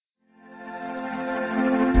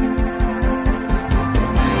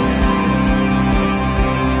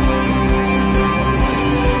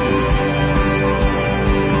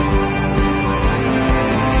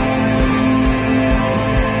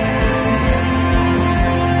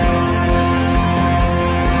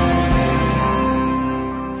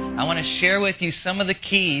share with you some of the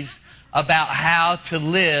keys about how to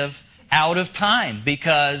live out of time,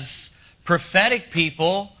 because prophetic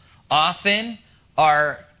people often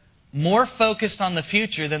are more focused on the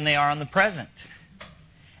future than they are on the present.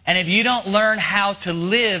 And if you don't learn how to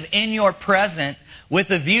live in your present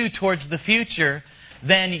with a view towards the future,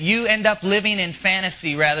 then you end up living in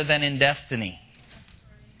fantasy rather than in destiny.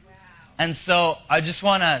 And so I just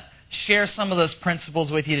want to share some of those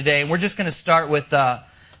principles with you today. And we're just going to start with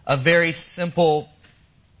a very simple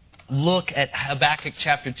look at Habakkuk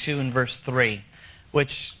chapter 2 and verse 3,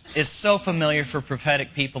 which is so familiar for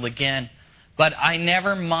prophetic people again. But I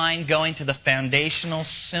never mind going to the foundational,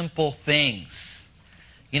 simple things.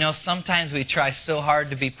 You know, sometimes we try so hard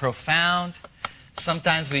to be profound.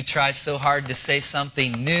 Sometimes we try so hard to say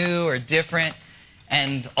something new or different.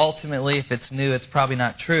 And ultimately, if it's new, it's probably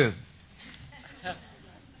not true.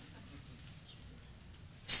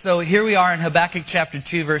 So here we are in Habakkuk chapter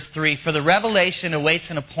 2, verse 3. For the revelation awaits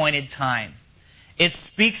an appointed time. It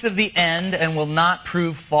speaks of the end and will not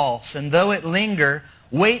prove false. And though it linger,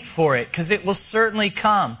 wait for it, because it will certainly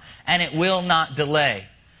come, and it will not delay.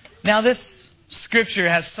 Now this scripture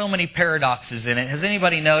has so many paradoxes in it. Has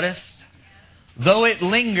anybody noticed? Though it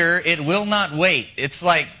linger, it will not wait. It's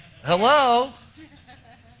like, hello?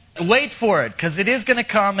 Wait for it, because it is going to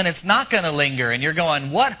come and it's not going to linger. And you're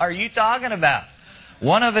going, what are you talking about?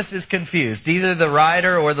 One of us is confused. Either the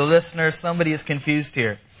writer or the listener, somebody is confused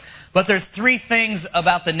here. But there's three things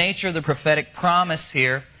about the nature of the prophetic promise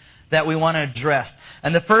here that we want to address.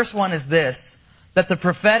 And the first one is this, that the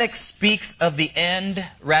prophetic speaks of the end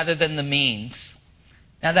rather than the means.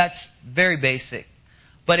 Now that's very basic.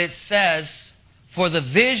 But it says, for the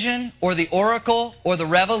vision or the oracle or the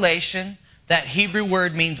revelation, that Hebrew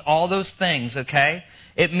word means all those things, okay?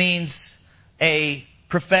 It means a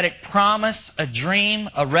prophetic promise, a dream,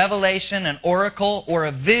 a revelation, an oracle, or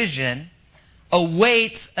a vision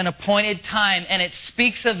awaits an appointed time, and it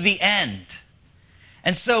speaks of the end.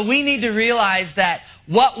 And so we need to realize that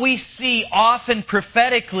what we see often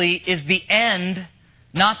prophetically is the end,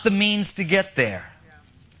 not the means to get there.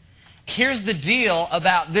 Here's the deal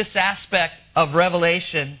about this aspect of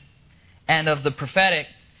revelation and of the prophetic,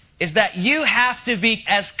 is that you have to be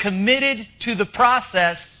as committed to the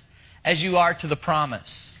process as you are to the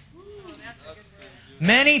promise.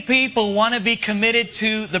 Many people want to be committed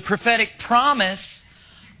to the prophetic promise,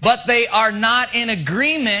 but they are not in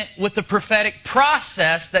agreement with the prophetic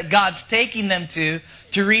process that God's taking them to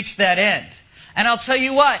reach that end. And I'll tell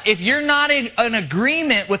you what, if you're not in an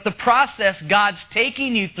agreement with the process God's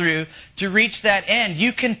taking you through to reach that end,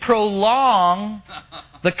 you can prolong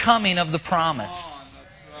the coming of the promise.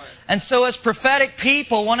 And so as prophetic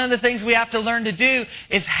people, one of the things we have to learn to do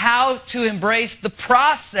is how to embrace the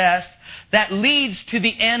process that leads to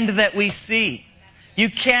the end that we see. You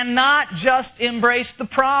cannot just embrace the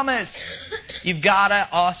promise. You've got to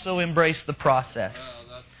also embrace the process.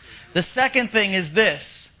 The second thing is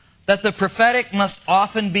this, that the prophetic must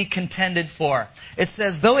often be contended for. It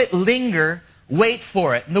says, though it linger, wait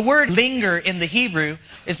for it. And the word linger in the Hebrew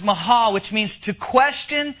is mahal, which means to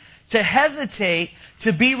question, to hesitate,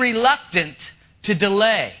 to be reluctant, to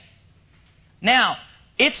delay. Now,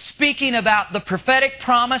 it's speaking about the prophetic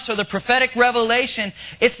promise or the prophetic revelation.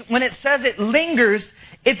 It's when it says it lingers,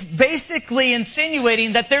 it's basically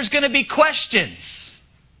insinuating that there's going to be questions.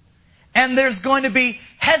 And there's going to be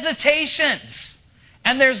hesitations.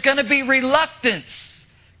 And there's going to be reluctance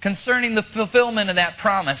concerning the fulfillment of that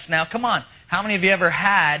promise. Now, come on. How many of you ever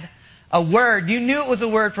had a word? You knew it was a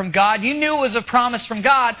word from God. You knew it was a promise from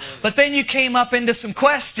God. But then you came up into some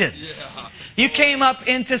questions. You came up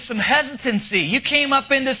into some hesitancy. You came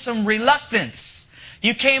up into some reluctance.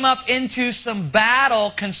 You came up into some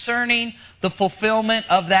battle concerning the fulfillment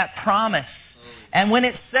of that promise. And when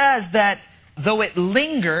it says that though it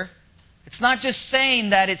linger, it's not just saying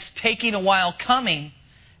that it's taking a while coming.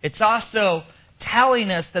 It's also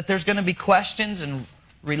telling us that there's going to be questions and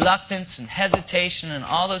reluctance and hesitation, and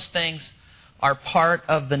all those things are part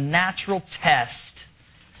of the natural test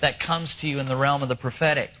that comes to you in the realm of the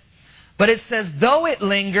prophetic. But it says, though it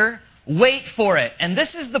linger, wait for it. And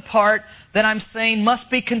this is the part that I'm saying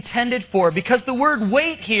must be contended for, because the word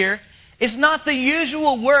wait here is not the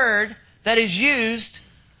usual word that is used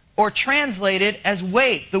or translated as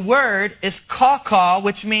wait. The word is kaka,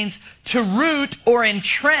 which means to root or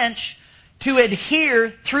entrench, to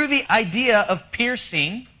adhere through the idea of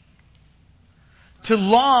piercing, to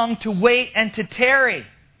long, to wait, and to tarry.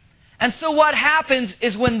 And so what happens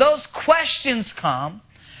is when those questions come,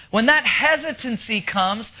 when that hesitancy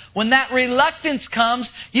comes, when that reluctance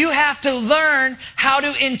comes, you have to learn how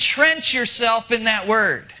to entrench yourself in that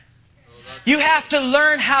word. You have to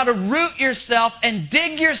learn how to root yourself and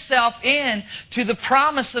dig yourself in to the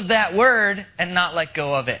promise of that word and not let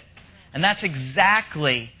go of it. And that's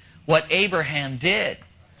exactly what Abraham did.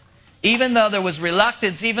 Even though there was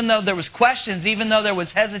reluctance, even though there was questions, even though there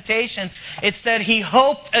was hesitations, it said he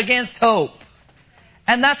hoped against hope.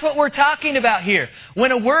 And that's what we're talking about here.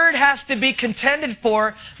 When a word has to be contended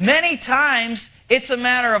for, many times it's a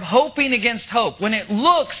matter of hoping against hope. When it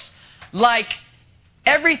looks like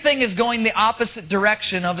everything is going the opposite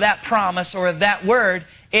direction of that promise or of that word,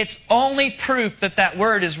 it's only proof that that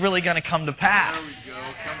word is really going to come to pass. There we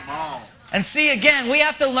go. Come on. And see, again, we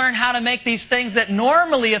have to learn how to make these things that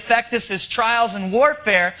normally affect us as trials and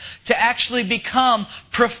warfare to actually become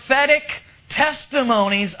prophetic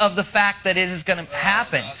testimonies of the fact that it is going to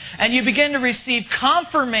happen. And you begin to receive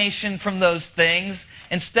confirmation from those things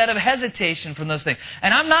instead of hesitation from those things.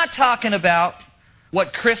 And I'm not talking about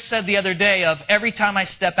what Chris said the other day of every time I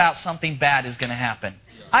step out, something bad is going to happen.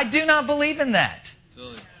 I do not believe in that.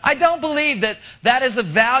 I don't believe that that is a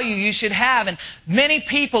value you should have. And many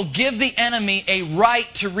people give the enemy a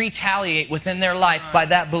right to retaliate within their life by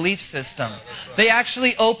that belief system. They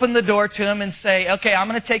actually open the door to him and say, okay, I'm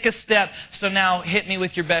going to take a step, so now hit me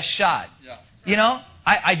with your best shot. You know?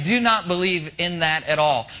 I do not believe in that at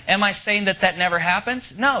all. Am I saying that that never happens?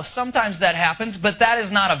 No, sometimes that happens, but that is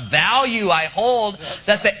not a value I hold,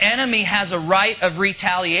 that the enemy has a right of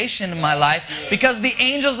retaliation in my life, because the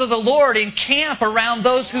angels of the Lord encamp around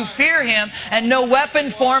those who fear Him, and no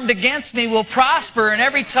weapon formed against me will prosper, and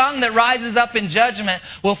every tongue that rises up in judgment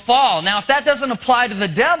will fall. Now, if that doesn't apply to the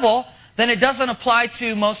devil, then it doesn't apply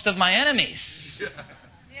to most of my enemies.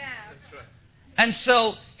 And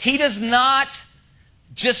so, he does not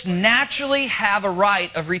just naturally have a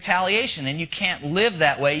right of retaliation, and you can't live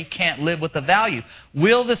that way. You can't live with the value.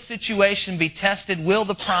 Will the situation be tested? Will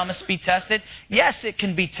the promise be tested? Yes, it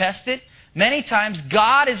can be tested. Many times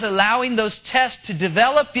God is allowing those tests to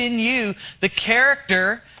develop in you the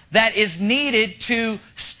character that is needed to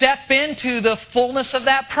step into the fullness of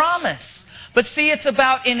that promise. But see, it's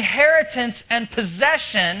about inheritance and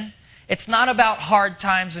possession. It's not about hard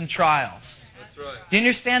times and trials. Do you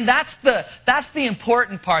understand? That's the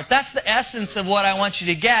important part. That's the essence of what I want you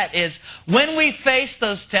to get is when we face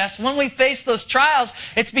those tests, when we face those trials,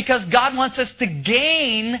 it's because God wants us to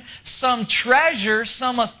gain some treasure,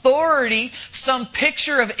 some authority, some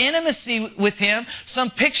picture of intimacy with Him, some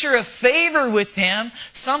picture of favor with Him,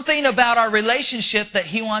 something about our relationship that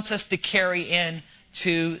He wants us to carry in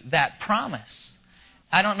to that promise.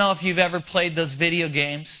 I don't know if you've ever played those video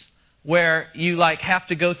games where you have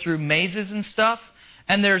to go through mazes and stuff,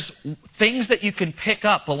 and there's things that you can pick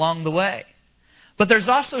up along the way. But there's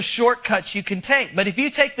also shortcuts you can take. But if you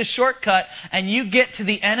take the shortcut and you get to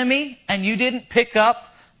the enemy and you didn't pick up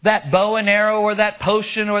that bow and arrow or that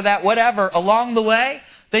potion or that whatever along the way,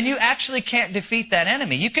 then you actually can't defeat that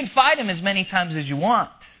enemy. You can fight him as many times as you want.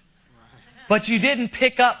 But you didn't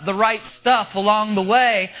pick up the right stuff along the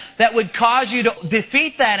way that would cause you to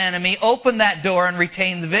defeat that enemy, open that door, and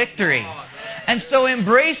retain the victory. And so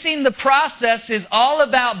embracing the process is all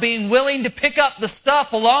about being willing to pick up the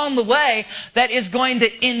stuff along the way that is going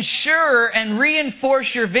to ensure and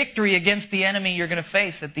reinforce your victory against the enemy you're going to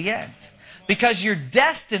face at the end. Because you're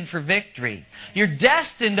destined for victory. You're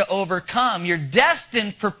destined to overcome. You're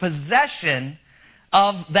destined for possession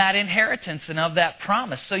of that inheritance and of that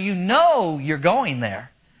promise. So you know you're going there.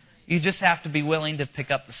 You just have to be willing to pick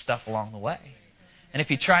up the stuff along the way. And if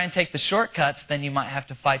you try and take the shortcuts, then you might have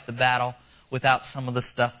to fight the battle without some of the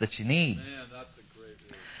stuff that you need. Man, that's a great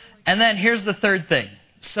word. And then here's the third thing.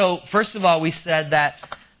 So first of all, we said that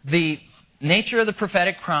the nature of the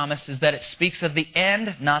prophetic promise is that it speaks of the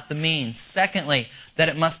end, not the means. Secondly, that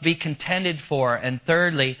it must be contended for. And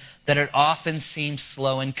thirdly, that it often seems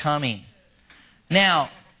slow in coming. Now,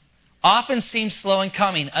 often seems slow in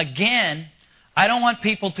coming. Again, I don't want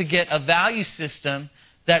people to get a value system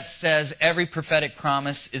that says every prophetic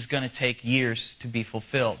promise is going to take years to be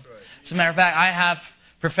fulfilled. As a matter of fact, I have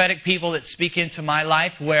prophetic people that speak into my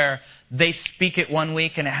life where they speak it one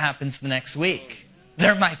week and it happens the next week.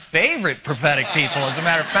 They're my favorite prophetic people, as a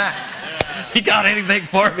matter of fact. You got anything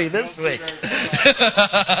for me this week?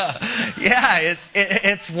 Yeah,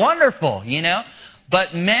 it's wonderful, you know.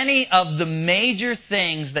 But many of the major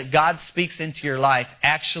things that God speaks into your life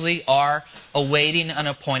actually are awaiting an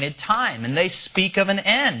appointed time. And they speak of an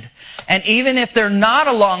end. And even if they're not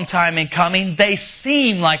a long time in coming, they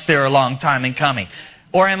seem like they're a long time in coming.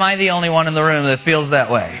 Or am I the only one in the room that feels that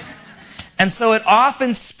way? And so it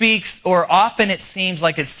often speaks, or often it seems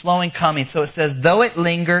like it's slow in coming. So it says, though it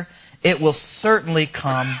linger, it will certainly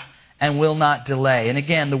come. and will not delay. And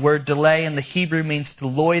again, the word delay in the Hebrew means to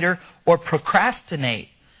loiter or procrastinate,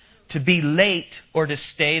 to be late or to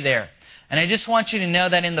stay there. And I just want you to know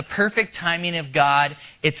that in the perfect timing of God,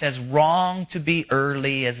 it's as wrong to be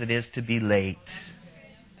early as it is to be late.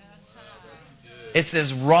 It's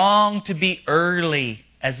as wrong to be early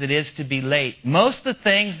as it is to be late. Most of the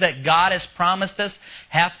things that God has promised us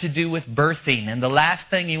have to do with birthing. And the last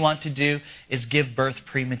thing you want to do is give birth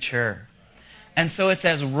premature. And so it's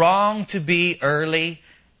as wrong to be early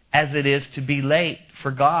as it is to be late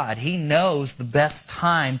for God. He knows the best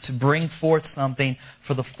time to bring forth something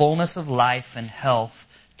for the fullness of life and health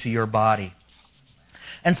to your body.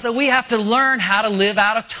 And so we have to learn how to live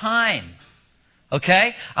out of time.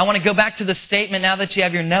 Okay? I want to go back to the statement now that you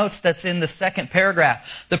have your notes that's in the second paragraph.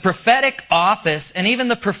 The prophetic office and even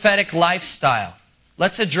the prophetic lifestyle.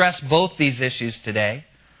 Let's address both these issues today.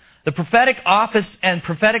 The prophetic office and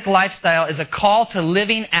prophetic lifestyle is a call to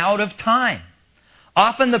living out of time.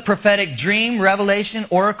 Often the prophetic dream, revelation,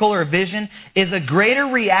 oracle, or vision is a greater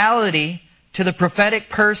reality to the prophetic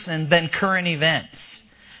person than current events.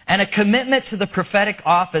 And a commitment to the prophetic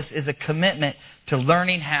office is a commitment to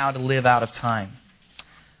learning how to live out of time.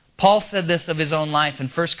 Paul said this of his own life in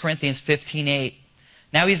 1 Corinthians 15:8.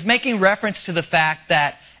 Now he's making reference to the fact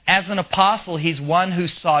that as an apostle, he's one who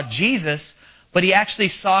saw Jesus, but he actually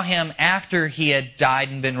saw him after he had died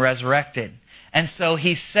and been resurrected. And so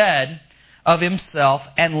he said of himself,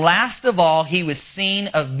 and last of all, he was seen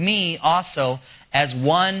of me also as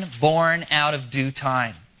one born out of due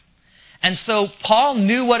time. And so Paul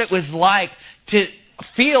knew what it was like to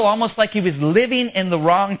feel almost like he was living in the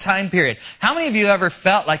wrong time period. How many of you ever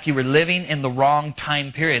felt like you were living in the wrong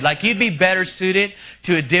time period? Like you'd be better suited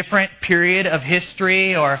to a different period of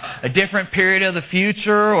history or a different period of the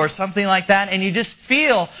future or something like that, and you just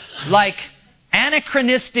feel like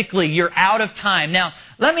anachronistically you're out of time. Now,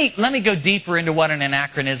 let me go deeper into what an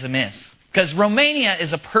anachronism is. Because Romania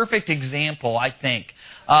is a perfect example, I think.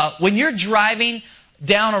 When you're driving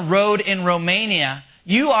down a road in Romania,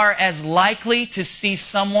 you are as likely to see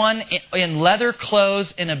someone in leather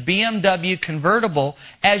clothes in a BMW convertible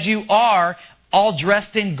as you are all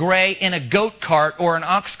dressed in gray in a goat cart or an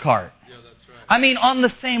ox cart. Yeah, that's right. I mean, on the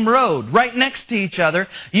same road, right next to each other,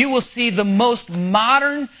 you will see the most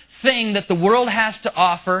modern thing that the world has to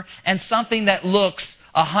offer and something that looks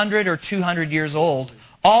 100 or 200 years old,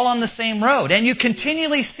 all on the same road. And you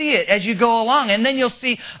continually see it as you go along. And then you'll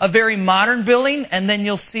see a very modern building, and then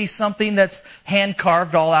you'll see something that's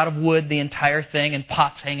hand-carved all out of wood, the entire thing, and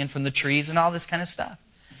pots hanging from the trees and all this kind of stuff.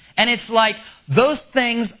 And it's like those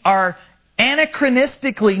things are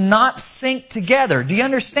anachronistically not synced together. Do you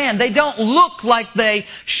understand? They don't look like they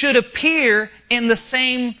should appear in the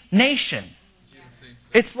same nation.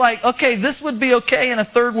 It's like, okay, this would be okay in a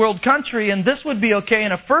third world country and this would be okay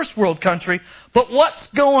in a first world country, but what's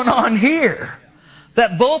going on here?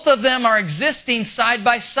 That both of them are existing side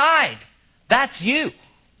by side. That's you.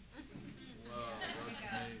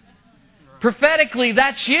 Prophetically,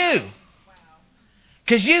 that's you.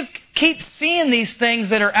 Because you keep seeing these things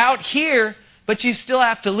that are out here, but you still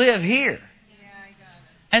have to live here.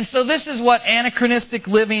 And so this is what anachronistic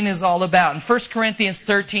living is all about. In 1 Corinthians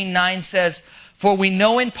 13:9 says, "For we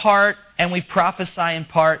know in part and we prophesy in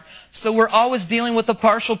part." So we're always dealing with a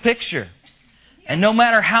partial picture. And no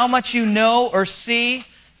matter how much you know or see,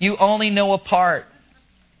 you only know a part.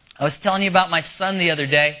 I was telling you about my son the other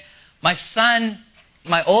day. My son,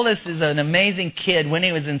 my oldest, is an amazing kid. When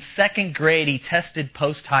he was in second grade, he tested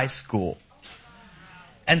post-high school.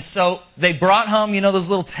 And so they brought home, you know, those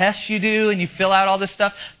little tests you do and you fill out all this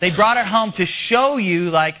stuff. They brought it home to show you,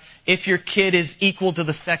 like, if your kid is equal to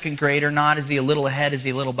the second grade or not. Is he a little ahead? Is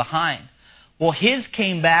he a little behind? Well, his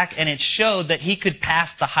came back and it showed that he could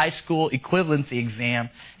pass the high school equivalency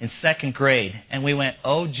exam in second grade. And we went,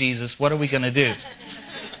 oh, Jesus, what are we going to do?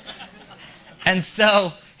 And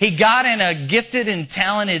so he got in a gifted and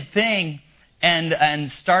talented thing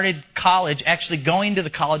and started college, actually going to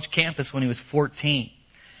the college campus when he was 14.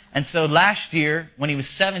 And so last year, when he was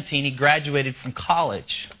 17, he graduated from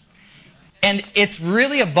college. And it's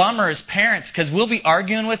really a bummer as parents because we'll be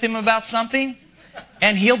arguing with him about something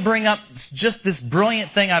and he'll bring up just this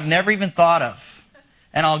brilliant thing I've never even thought of.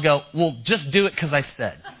 And I'll go, well, just do it because I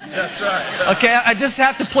said. That's right. Okay, I just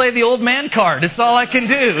have to play the old man card. It's all I can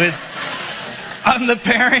do is I'm the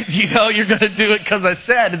parent, you know, you're going to do it because I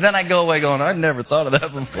said. And then I go away going, I never thought of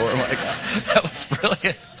that before. I'm like, that was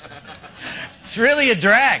brilliant. It's really a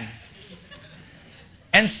drag.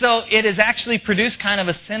 And so it has actually produced kind of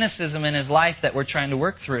a cynicism in his life that we're trying to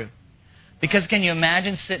work through. Because can you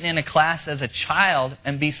imagine sitting in a class as a child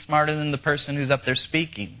and be smarter than the person who's up there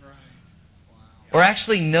speaking? or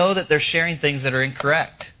actually know that they're sharing things that are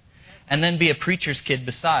incorrect, and then be a preacher's kid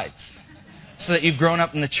besides, so that you've grown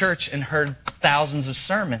up in the church and heard thousands of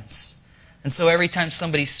sermons. And so every time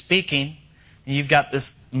somebody's speaking, you've got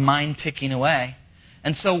this mind ticking away.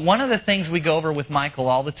 And so one of the things we go over with Michael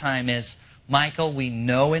all the time is, Michael, we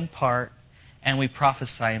know in part and we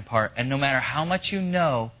prophesy in part. And no matter how much you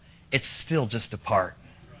know, it's still just a part.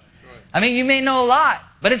 I mean, you may know a lot,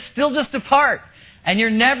 but it's still just a part. And you're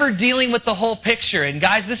never dealing with the whole picture. And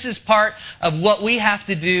guys, this is part of what we have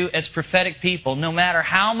to do as prophetic people. No matter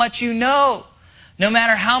how much you know, no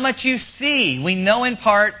matter how much you see, we know in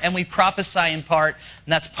part and we prophesy in part.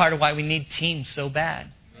 And that's part of why we need teams so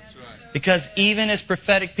bad. That's right. Because even as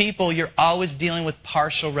prophetic people, you're always dealing with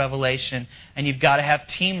partial revelation. And you've got to have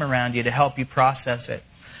team around you to help you process it.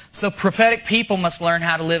 So prophetic people must learn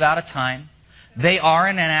how to live out of time. They are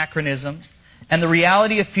an anachronism. And the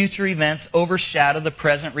reality of future events overshadow the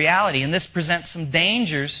present reality. And this presents some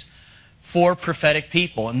dangers for prophetic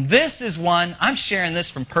people. And this is one, I'm sharing this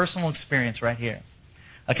from personal experience right here.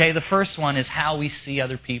 Okay, the first one is how we see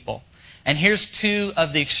other people. And here's two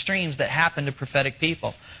of the extremes that happen to prophetic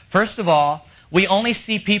people. First of all, we only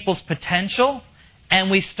see people's potential and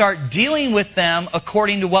we start dealing with them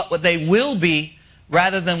according to what they will be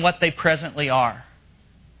rather than what they presently are.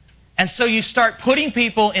 And so you start putting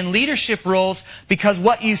people in leadership roles because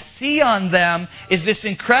what you see on them is this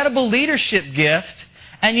incredible leadership gift.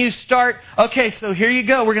 And you start, okay, so here you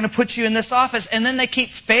go. We're going to put you in this office. And then they keep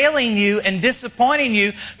failing you and disappointing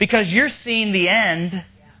you because you're seeing the end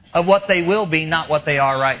of what they will be, not what they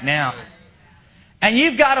are right now. And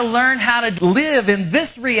you've got to learn how to live in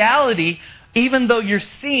this reality even though you're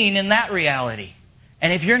seeing in that reality.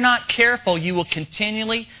 And if you're not careful, you will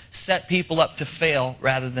continually set people up to fail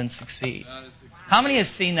rather than succeed. How many have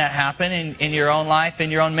seen that happen in your own life, in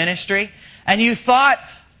your own ministry? And you thought,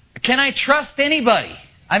 can I trust anybody?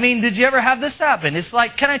 I mean, did you ever have this happen? It's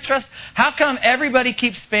like, can I trust? How come everybody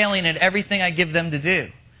keeps failing at everything I give them to do?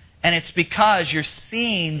 And it's because you're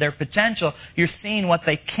seeing their potential. You're seeing what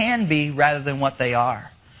they can be rather than what they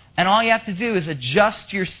are. And all you have to do is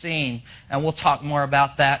adjust your seeing. And we'll talk more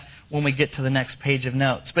about that when we get to the next page of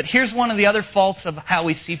notes. But here's one of the other faults of how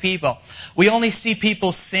we see people. We only see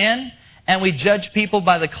people sin, and we judge people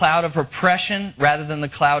by the cloud of oppression rather than the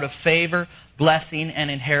cloud of favor, blessing, and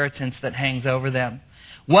inheritance that hangs over them.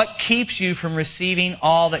 What keeps you from receiving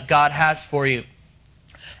all that God has for you?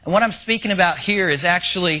 And what I'm speaking about here is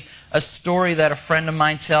actually a story that a friend of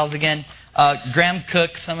mine tells. Again, Graham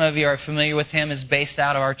Cook, some of you are familiar with him, is based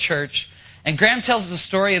out of our church. And Graham tells the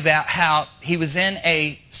story about how he was in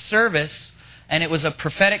a service, and it was a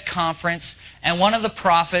prophetic conference, and one of the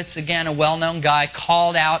prophets, again, a well-known guy,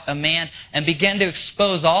 called out a man and began to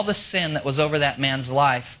expose all the sin that was over that man's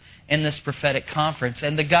life in this prophetic conference.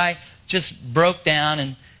 And the guy just broke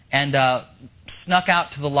down and snuck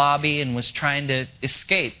out to the lobby and was trying to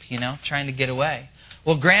escape, trying to get away.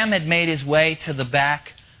 Well, Graham had made his way to the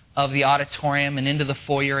back of the auditorium and into the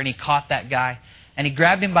foyer, and he caught that guy. And he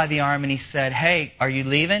grabbed him by the arm and he said, "Hey, are you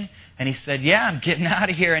leaving?" And he said, "Yeah, I'm getting out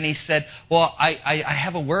of here." And he said, "Well, I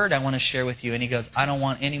have a word I want to share with you." And he goes, "I don't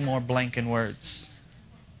want any more blanking words."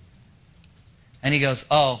 And he goes,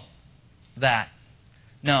 "Oh, that.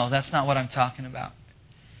 No, that's not what I'm talking about."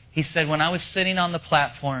 He said, "When I was sitting on the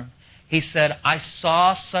platform," he said, "I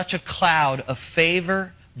saw such a cloud of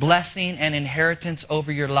favor, blessing, and inheritance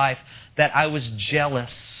over your life that I was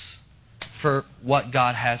jealous for what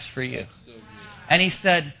God has for you." And he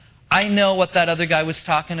said, "I know what that other guy was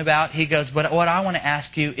talking about." He goes, "But what I want to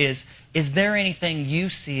ask you is there anything you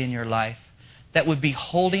see in your life that would be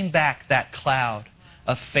holding back that cloud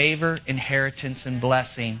of favor, inheritance, and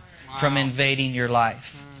blessing from invading your life?"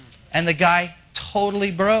 And the guy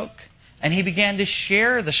totally broke. And he began to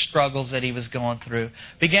share the struggles that he was going through,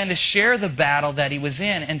 began to share the battle that he was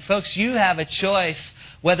in. And folks, you have a choice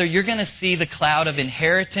whether you're going to see the cloud of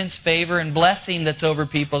inheritance, favor, and blessing that's over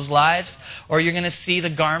people's lives, or you're going to see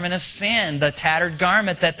the garment of sin, the tattered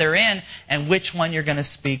garment that they're in, and which one you're going to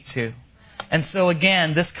speak to. And so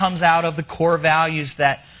again, this comes out of the core values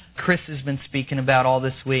that Chris has been speaking about all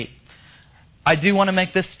this week. I do want to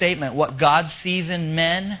make this statement. What God sees in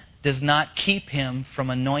men does not keep Him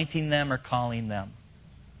from anointing them or calling them.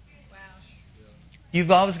 Wow.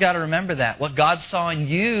 You've always got to remember that. What God saw in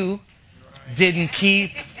you didn't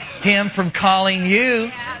keep Him from calling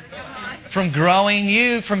you, from growing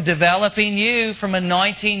you, from developing you, from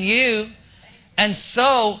anointing you. And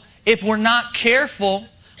so, if we're not careful,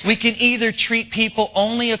 we can either treat people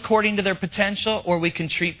only according to their potential, or we can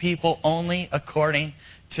treat people only according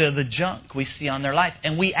to the junk we see on their life.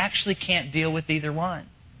 And we actually can't deal with either one.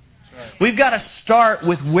 We've got to start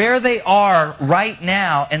with where they are right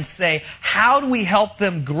now and say, how do we help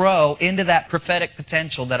them grow into that prophetic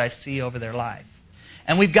potential that I see over their life?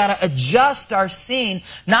 And we've got to adjust our scene,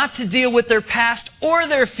 not to deal with their past or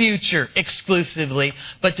their future exclusively,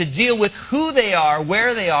 but to deal with who they are,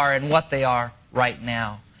 where they are, and what they are right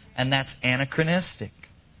now. And that's anachronistic.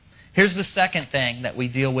 Here's the second thing that we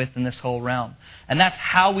deal with in this whole realm, and that's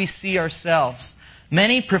how we see ourselves.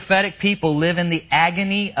 Many prophetic people live in the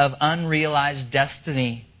agony of unrealized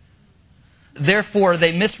destiny. Therefore,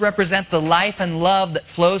 they misrepresent the life and love that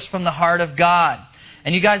flows from the heart of God.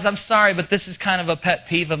 And you guys, I'm sorry, but this is kind of a pet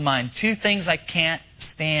peeve of mine. Two things I can't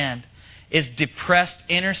stand is depressed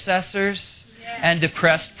intercessors and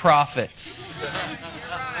depressed prophets.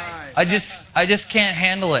 I just can't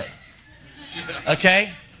handle it.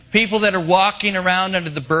 Okay? People that are walking around under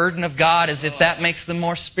the burden of God as if that makes them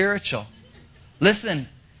more spiritual. Listen,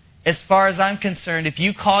 as far as I'm concerned, if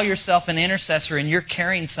you call yourself an intercessor and you're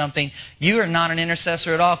carrying something, you are not an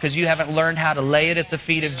intercessor at all because you haven't learned how to lay it at the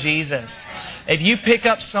feet of Jesus. If you pick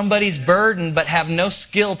up somebody's burden but have no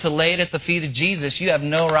skill to lay it at the feet of Jesus, you have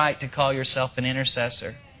no right to call yourself an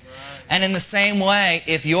intercessor. And in the same way,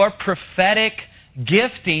 if your prophetic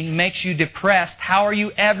gifting makes you depressed, how are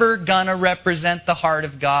you ever going to represent the heart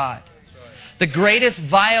of God? The greatest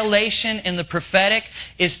violation in the prophetic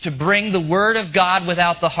is to bring the Word of God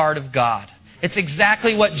without the heart of God. It's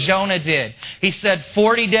exactly what Jonah did. He said,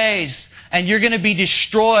 40 days and you're going to be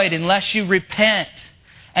destroyed unless you repent.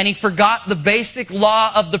 And he forgot the basic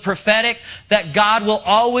law of the prophetic, that God will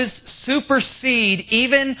always supersede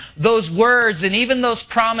even those words and even those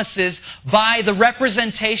promises by the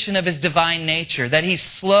representation of His divine nature. That He's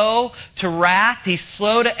slow to wrath, He's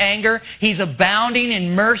slow to anger, He's abounding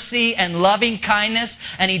in mercy and loving kindness,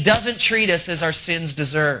 and He doesn't treat us as our sins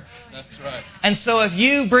deserve. That's right. And so if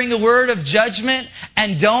you bring a word of judgment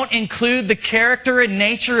and don't include the character and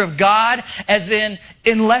nature of God, as in,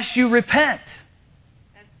 unless you repent,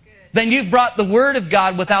 then you've brought the Word of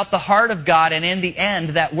God without the heart of God, and in the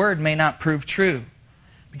end, that Word may not prove true.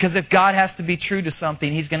 Because if God has to be true to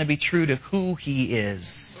something, He's going to be true to who He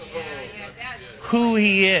is. Who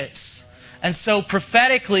He is. And so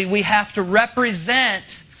prophetically, we have to represent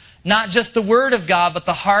not just the Word of God, but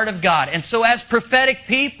the heart of God. And so as prophetic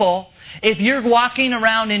people, if you're walking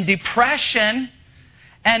around in depression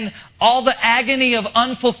and all the agony of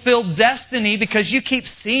unfulfilled destiny because you keep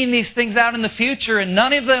seeing these things out in the future and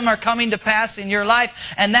none of them are coming to pass in your life,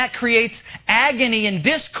 and that creates agony and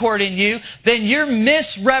discord in you, then you're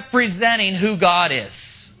misrepresenting who God is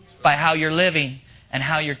by how you're living and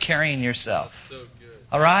how you're carrying yourself. So good.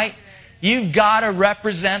 All right? You've got to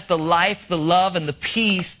represent the life, the love, and the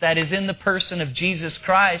peace that is in the person of Jesus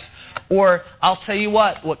Christ. Or I'll tell you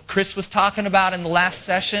what Chris was talking about in the last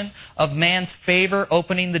session of man's favor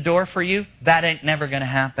opening the door for you, that ain't never going to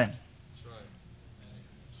happen. That's right.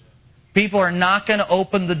 People are not going to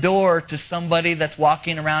open the door to somebody that's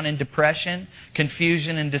walking around in depression,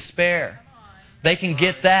 confusion, and despair. They can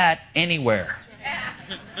get that anywhere.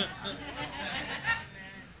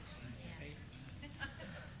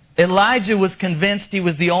 Elijah was convinced he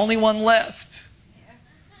was the only one left.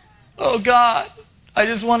 Oh God, I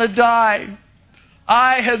just want to die.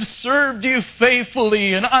 I have served you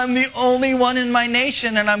faithfully and I'm the only one in my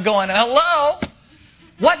nation. And I'm going, hello?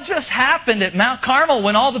 What just happened at Mount Carmel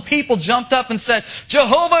when all the people jumped up and said,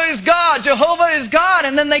 Jehovah is God, Jehovah is God,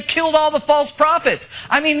 and then they killed all the false prophets?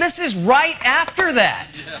 I mean, this is right after that.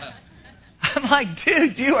 Yeah. I'm like,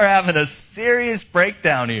 dude, you are having a serious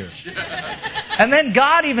breakdown here. And then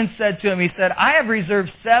God even said to him, He said, I have reserved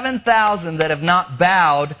 7,000 that have not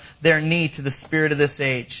bowed their knee to the spirit of this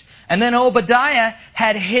age. And then Obadiah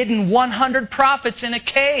had hidden 100 prophets in a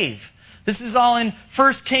cave. This is all in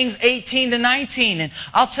 1 Kings 18 to 19. And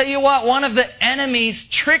I'll tell you what, one of the enemy's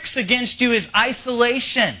tricks against you is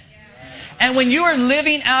isolation. And when you are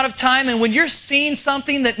living out of time and when you're seeing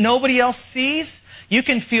something that nobody else sees, you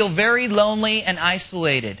can feel very lonely and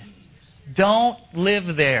isolated. Don't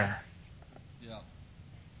live there. Yeah.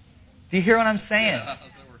 Do you hear what I'm saying? Yeah.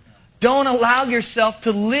 Don't allow yourself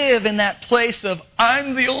to live in that place of,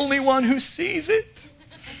 I'm the only one who sees it.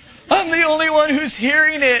 I'm the only one who's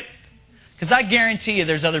hearing it. Because I guarantee you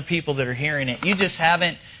there's other people that are hearing it. You just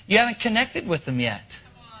haven't connected with them yet.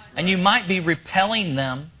 And you might be repelling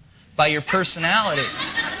them by your personality.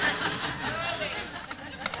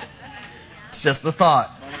 It's just the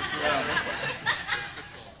thought.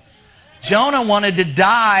 Jonah wanted to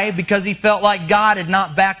die because he felt like God had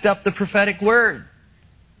not backed up the prophetic word.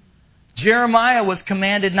 Jeremiah was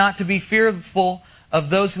commanded not to be fearful of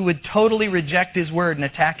those who would totally reject his word and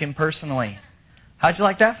attack him personally. How'd you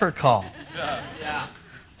like that for a call? Yeah.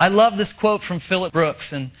 I love this quote from Philip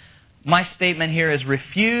Brooks, and my statement here is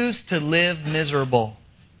refuse to live miserable.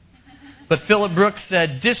 But Philip Brooks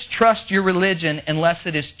said, distrust your religion unless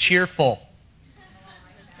it is cheerful.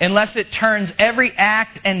 Unless it turns every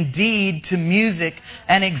act and deed to music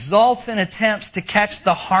and exalts in attempts to catch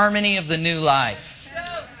the harmony of the new life.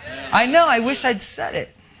 I know, I wish I'd said it.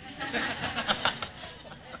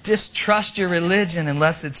 Distrust your religion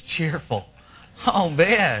unless it's cheerful. Oh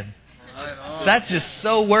man, that just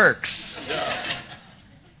so works.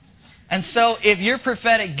 And so if your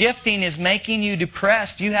prophetic gifting is making you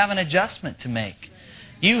depressed, you have an adjustment to make.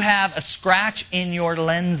 You have a scratch in your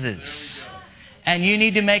lenses. And you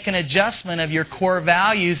need to make an adjustment of your core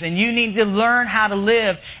values, and you need to learn how to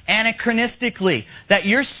live anachronistically, that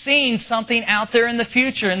you're seeing something out there in the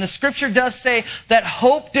future. And the Scripture does say that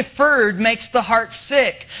hope deferred makes the heart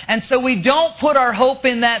sick. And so we don't put our hope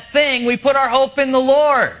in that thing, we put our hope in the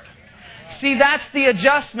Lord. See, that's the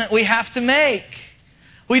adjustment we have to make.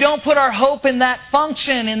 We don't put our hope in that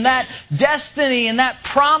function, in that destiny, in that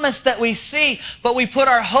promise that we see, but we put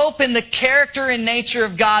our hope in the character and nature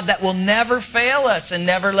of God that will never fail us and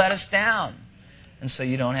never let us down. And so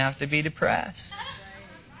you don't have to be depressed.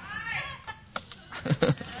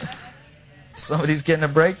 Somebody's getting a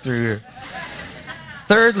breakthrough here.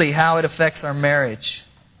 Thirdly, how it affects our marriage.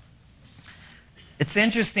 It's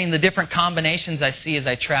interesting the different combinations I see as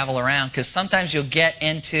I travel around, because sometimes you'll get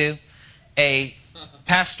into a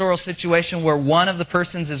pastoral situation where one of the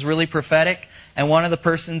persons is really prophetic and one of the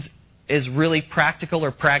persons is really practical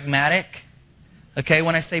or pragmatic. Okay,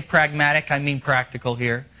 when I say pragmatic, I mean practical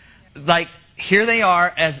here. Like, here they are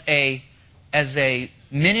as a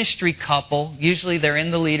ministry couple. Usually they're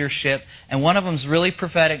in the leadership, and one of them's really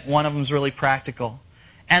prophetic, one of them's really practical.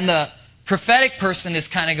 And the prophetic person is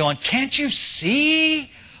kind of going, can't you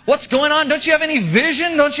see what's going on? Don't you have any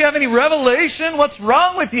vision? Don't you have any revelation? What's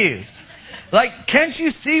wrong with you? Like, can't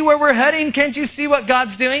you see where we're heading? Can't you see what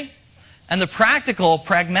God's doing? And the practical,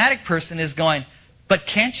 pragmatic person is going, but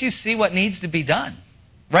can't you see what needs to be done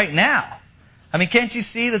right now? I mean, can't you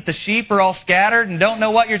see that the sheep are all scattered and don't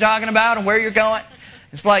know what you're talking about and where you're going?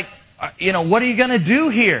 It's like, what are you going to do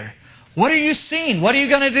here? What are you seeing? What are you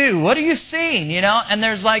going to do? What are you seeing? And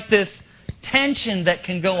there's like this tension that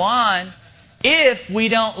can go on if we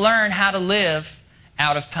don't learn how to live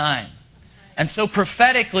out of time. And so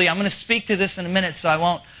prophetically, I'm going to speak to this in a minute, so I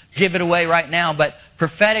won't give it away right now, but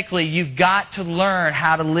prophetically, you've got to learn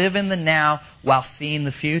how to live in the now while seeing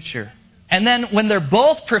the future. And then when they're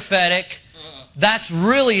both prophetic, that's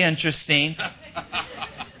really interesting.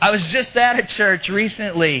 I was just at a church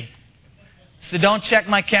recently, so don't check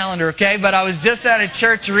my calendar, okay? But I was just at a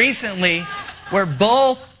church recently where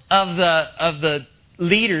both of the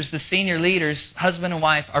leaders, the senior leaders, husband and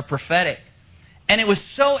wife, are prophetic. And it was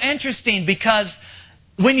so interesting because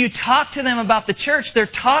when you talk to them about the church, they're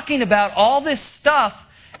talking about all this stuff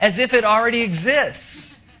as if it already exists.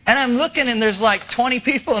 And I'm looking and there's like 20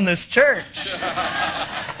 people in this church.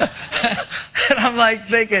 And I'm like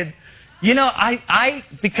thinking, I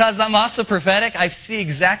because I'm also prophetic, I see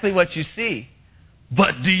exactly what you see.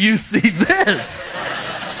 But do you see this?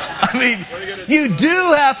 I mean, you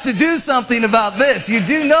do have to do something about this. You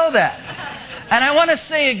do know that. And I want to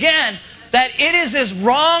say again, that it is as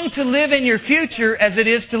wrong to live in your future as it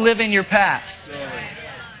is to live in your past.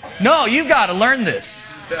 No, you've got to learn this.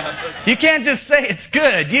 You can't just say it's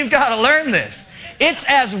good. You've got to learn this. It's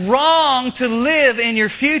as wrong to live in your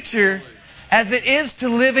future as it is to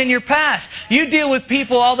live in your past. You deal with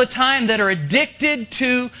people all the time that are addicted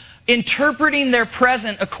to interpreting their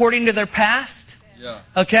present according to their past.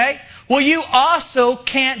 Okay? Well, you also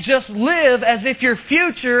can't just live as if your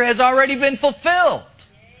future has already been fulfilled.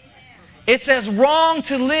 It's as wrong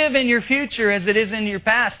to live in your future as it is in your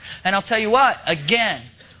past. And I'll tell you what, again,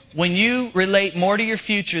 when you relate more to your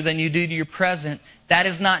future than you do to your present, that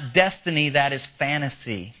is not destiny, that is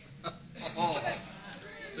fantasy.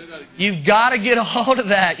 You've got to get a hold of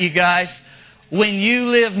that, you guys. When you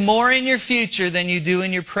live more in your future than you do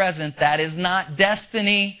in your present, that is not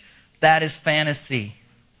destiny, that is fantasy.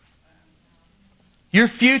 Your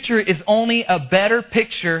future is only a better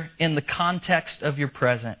picture in the context of your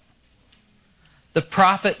present. The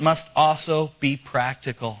prophet must also be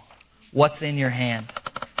practical. What's in your hand?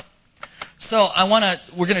 So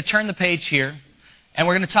we're going to turn the page here, and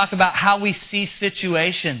we're going to talk about how we see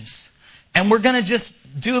situations. And we're going to just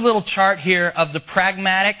do a little chart here of the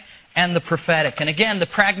pragmatic and the prophetic. And again, the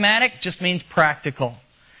pragmatic just means practical.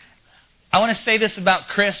 I want to say this about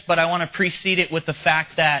Chris, but I want to precede it with the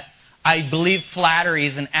fact that I believe flattery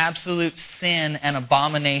is an absolute sin and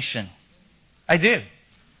abomination. I do.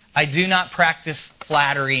 I do not practice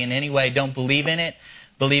flattery in any way. Don't believe in it.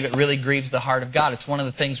 believe it really grieves the heart of God. It's one of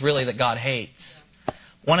the things really that God hates.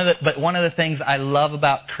 But one of the things I love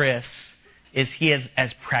about Chris is he is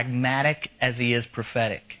as pragmatic as he is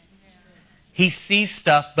prophetic. He sees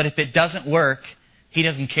stuff, but if it doesn't work, he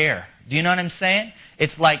doesn't care. Do you know what I'm saying?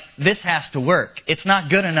 It's like, this has to work. It's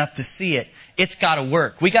not good enough to see it. It's got to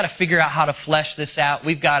work. We got to figure out how to flesh this out.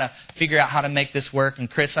 We've got to figure out how to make this work. And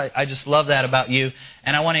Chris, I just love that about you.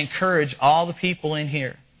 And I want to encourage all the people in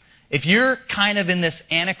here. If you're kind of in this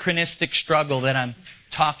anachronistic struggle that I'm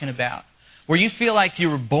talking about, where you feel like you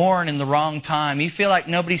were born in the wrong time, you feel like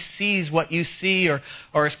nobody sees what you see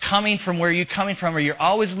or is coming from where you're coming from, or you're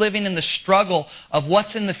always living in the struggle of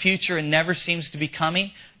what's in the future and never seems to be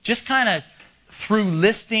coming, just kind of through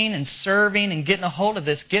listening and serving and getting a hold of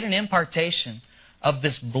this, get an impartation of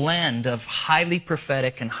this blend of highly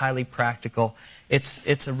prophetic and highly practical.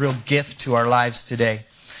 It's a real gift to our lives today.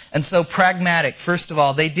 And so pragmatic, first of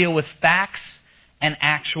all, they deal with facts and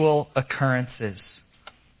actual occurrences.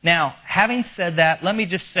 Now, having said that, let me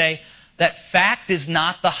just say that fact is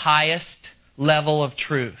not the highest level of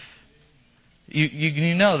truth.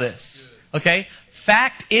 You know this, okay?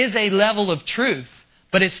 Fact is a level of truth,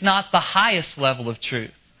 but it's not the highest level of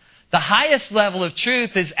truth. The highest level of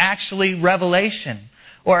truth is actually revelation.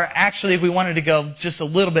 Or actually, if we wanted to go just a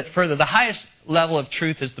little bit further, the highest level of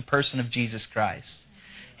truth is the person of Jesus Christ.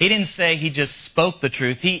 He didn't say He just spoke the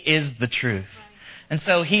truth. He is the truth. And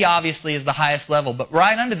so He obviously is the highest level. But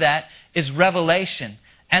right under that is revelation.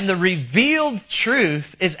 And the revealed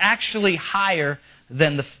truth is actually higher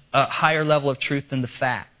than the higher level of truth than the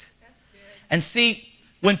fact. And see,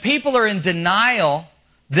 when people are in denial,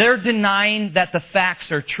 they're denying that the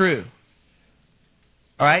facts are true.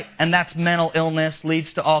 All right? And that's mental illness,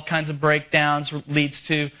 leads to all kinds of breakdowns, leads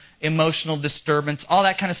to emotional disturbance, all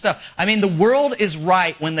that kind of stuff. I mean, the world is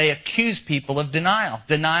right when they accuse people of denial.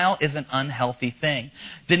 Denial is an unhealthy thing.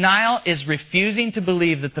 Denial is refusing to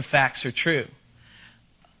believe that the facts are true.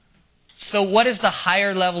 So what is the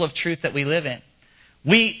higher level of truth that we live in?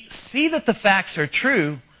 We see that the facts are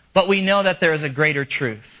true, but we know that there is a greater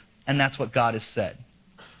truth. And that's what God has said.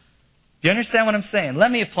 Do you understand what I'm saying?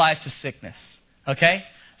 Let me apply it to sickness. Okay?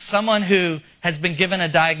 Someone who has been given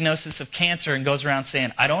a diagnosis of cancer and goes around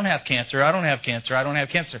saying, I don't have cancer, I don't have cancer, I don't have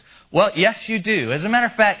cancer. Well, yes, you do. As a matter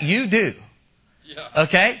of fact, you do. Yeah.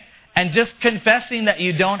 Okay? And just confessing that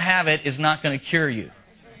you don't have it is not going to cure you.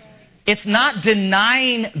 It's not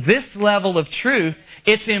denying this level of truth.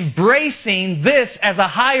 It's embracing this as a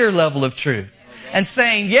higher level of truth. And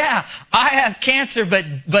saying, yeah, I have cancer,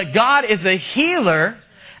 but God is a healer.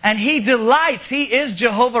 And He delights. He is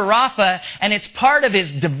Jehovah Rapha, and it's part of His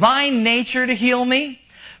divine nature to heal me.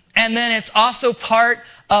 And then it's also part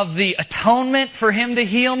of the atonement for Him to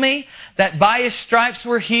heal me, that by His stripes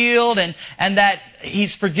we're healed, and that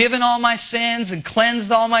He's forgiven all my sins and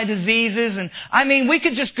cleansed all my diseases. And I mean, we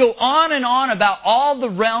could just go on and on about all the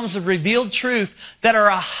realms of revealed truth that are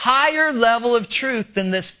a higher level of truth than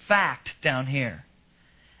this fact down here.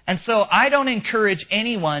 And so I don't encourage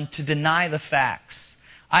anyone to deny the facts.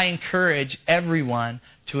 I encourage everyone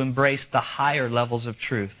to embrace the higher levels of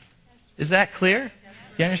truth. Is that clear?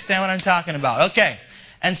 Do you understand what I'm talking about? Okay.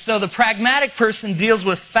 And so the pragmatic person deals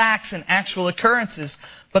with facts and actual occurrences,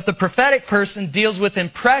 but the prophetic person deals with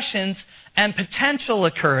impressions and potential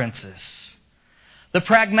occurrences. The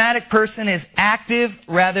pragmatic person is active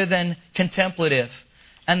rather than contemplative,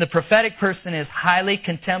 and the prophetic person is highly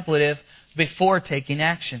contemplative before taking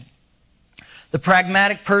action. The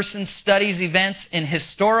pragmatic person studies events in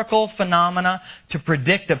historical phenomena to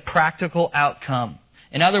predict a practical outcome.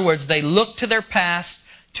 In other words, they look to their past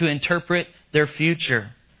to interpret their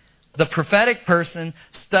future. The prophetic person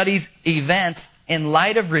studies events in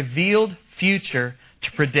light of revealed future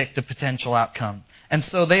to predict a potential outcome. And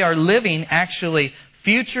so they are living actually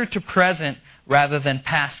future to present rather than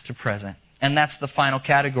past to present. And that's the final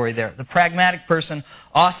category there. The pragmatic person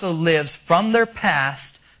also lives from their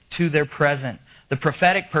past to their present. The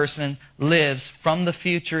prophetic person lives from the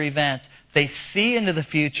future events. They see into the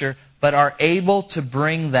future, but are able to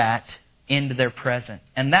bring that into their present.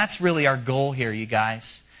 And that's really our goal here, you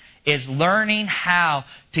guys, is learning how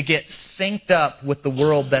to get synced up with the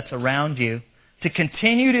world that's around you, to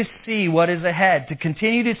continue to see what is ahead, to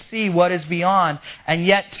continue to see what is beyond, and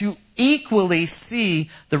yet to equally see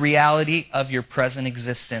the reality of your present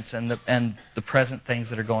existence and the present things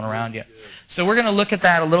that are going around you. So we're going to look at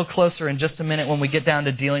that a little closer in just a minute when we get down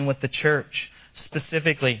to dealing with the church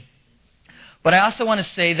specifically. But I also want to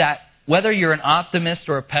say that whether you're an optimist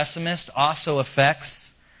or a pessimist also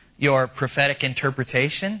affects your prophetic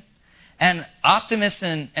interpretation. And optimist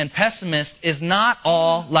and pessimist is not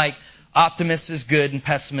all like optimist is good and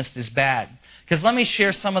pessimist is bad. Because let me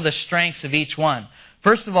share some of the strengths of each one.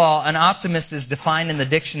 First of all, an optimist is defined in the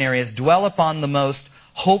dictionary as dwell upon the most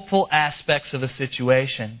hopeful aspects of a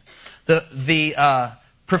situation. The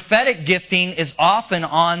prophetic gifting is often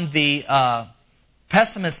on the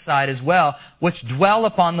pessimist side as well, which dwell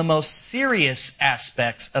upon the most serious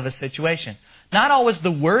aspects of a situation. Not always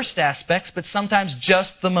the worst aspects, but sometimes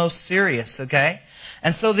just the most serious, okay?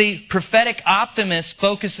 And so the prophetic optimist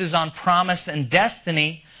focuses on promise and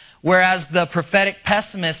destiny, whereas the prophetic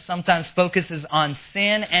pessimist sometimes focuses on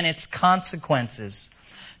sin and its consequences.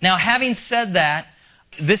 Now, having said that,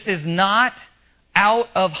 this is not out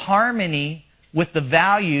of harmony with the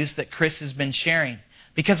values that Chris has been sharing.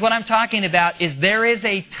 Because what I'm talking about is there is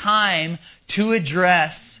a time to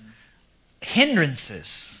address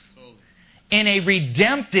hindrances in a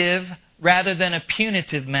redemptive rather than a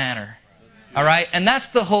punitive manner. All right? And that's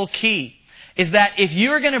the whole key. Is that if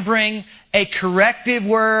you're going to bring a corrective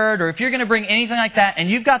word, or if you're going to bring anything like that, and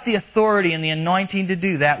you've got the authority and the anointing to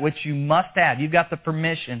do that, which you must have, you've got the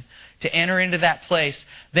permission to enter into that place,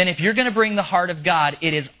 then if you're going to bring the heart of God,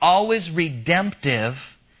 it is always redemptive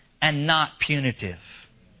and not punitive.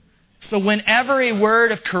 So whenever a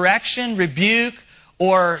word of correction, rebuke,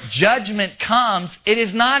 or judgment comes, it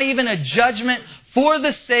is not even a judgment for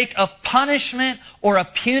the sake of punishment or a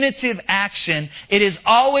punitive action. It is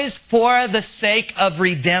always for the sake of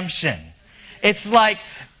redemption. It's like,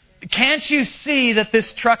 can't you see that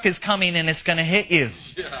this truck is coming and it's going to hit you?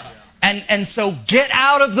 Yeah. And so get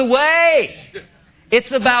out of the way.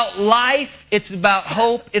 It's about life. It's about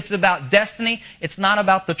hope. It's about destiny. It's not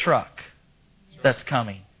about the truck that's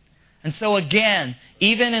coming. And so again,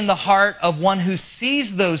 even in the heart of one who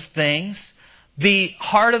sees those things, the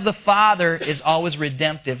heart of the Father is always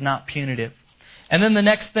redemptive, not punitive. And then the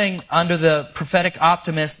next thing under the prophetic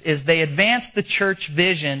optimist is they advance the church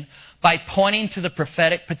vision by pointing to the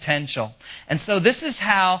prophetic potential. And so this is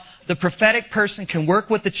how the prophetic person can work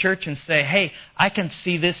with the church and say, hey, I can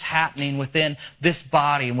see this happening within this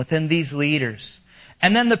body and within these leaders.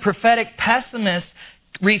 And then the prophetic pessimist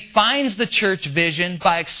refines the church vision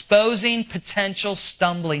by exposing potential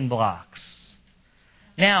stumbling blocks.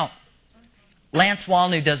 Now, Lance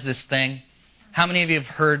Walnew does this thing. How many of you have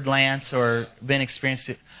heard Lance or been exposed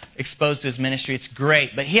to his ministry? It's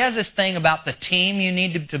great. But he has this thing about the team you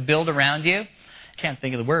need to build around you. I can't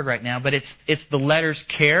think of the word right now, but it's the letters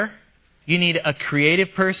CARE. You need a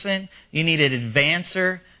creative person, you need an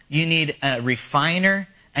advancer, you need a refiner,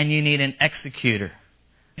 and you need an executor.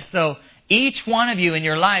 So each one of you in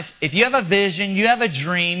your life, if you have a vision, you have a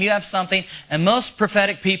dream, you have something, and most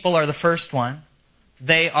prophetic people are the first one.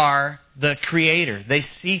 They are the creator. They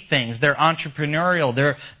see things. They're entrepreneurial.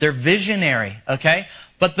 They're visionary. Okay?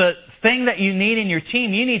 But the thing that you need in your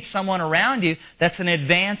team, you need someone around you that's an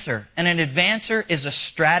advancer. And an advancer is a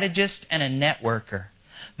strategist and a networker.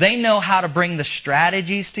 They know how to bring the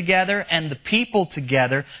strategies together and the people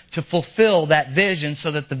together to fulfill that vision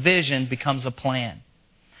so that the vision becomes a plan.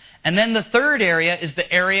 And then the third area is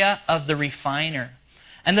the area of the refiner.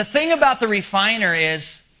 And the thing about the refiner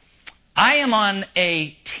is, I am on a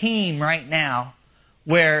team right now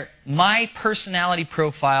where my personality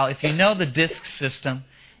profile, if you know the DISC system,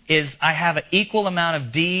 is I have an equal amount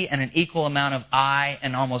of D and an equal amount of I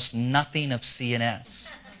and almost nothing of C and S.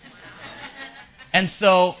 And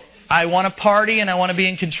so I want to party and I want to be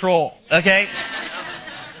in control, okay?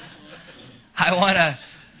 I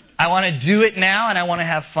want to do it now and I want to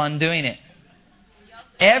have fun doing it.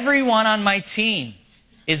 Everyone on my team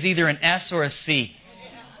is either an S or a C.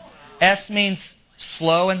 S means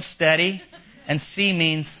slow and steady, and C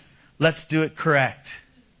means let's do it correct.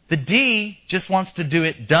 The D just wants to do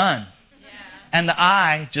it done, and the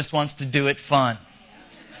I just wants to do it fun.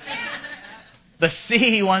 The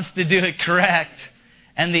C wants to do it correct,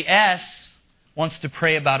 and the S wants to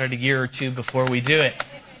pray about it a year or two before we do it.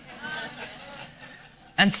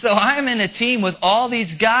 And so I'm in a team with all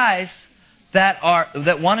these guys that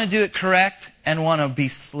want to do it correct and want to be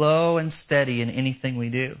slow and steady in anything we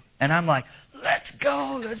do. And I'm like, let's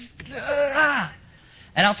go.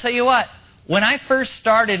 And I'll tell you what, when I first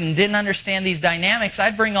started and didn't understand these dynamics,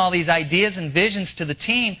 I'd bring all these ideas and visions to the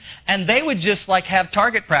team, and they would just like have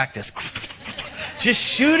target practice. Just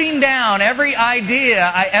shooting down every idea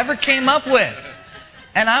I ever came up with.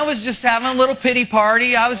 And I was just having a little pity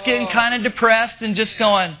party. I was getting kind of depressed and just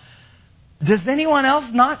going, does anyone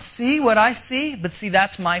else not see what I see? But see,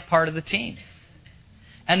 that's my part of the team.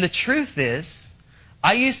 And the truth is,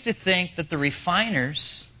 I used to think that the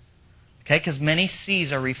refiners, okay, because many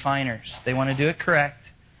C's are refiners. They want to do it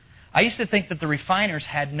correct. I used to think that the refiners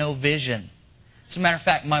had no vision. As a matter of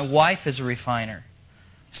fact, my wife is a refiner.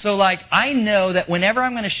 So like, I know that whenever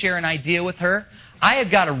I'm going to share an idea with her, I have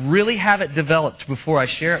got to really have it developed before I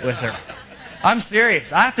share it with her. I'm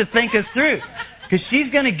serious. I have to think this through. Because she's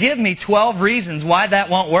going to give me 12 reasons why that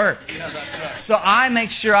won't work. So I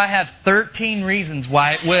make sure I have 13 reasons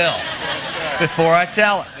why it will before I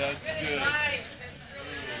tell her.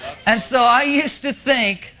 And so I used to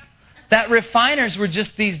think that refiners were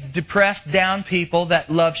just these depressed, down people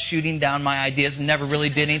that loved shooting down my ideas and never really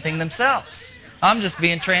did anything themselves. I'm just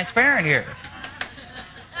being transparent here.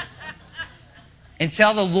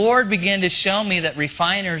 Until the Lord began to show me that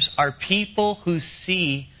refiners are people who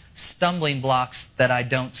see stumbling blocks that I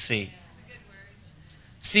don't see.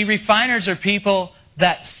 See, refiners are people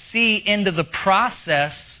that see into the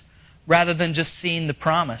process rather than just seeing the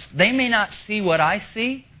promise. They may not see what I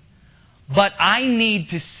see, but I need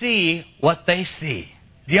to see what they see.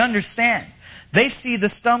 Do you understand? They see the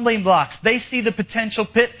stumbling blocks. They see the potential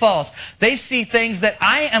pitfalls. They see things that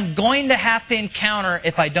I am going to have to encounter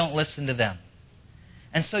if I don't listen to them.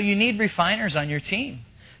 And so you need refiners on your team.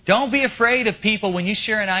 Don't be afraid of people when you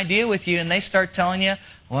share an idea with you and they start telling you,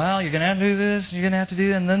 well, you're going to have to do this, you're going to have to do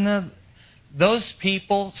that. And then those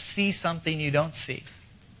people see something you don't see.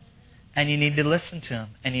 And you need to listen to them.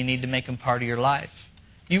 And you need to make them part of your life.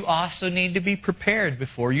 You also need to be prepared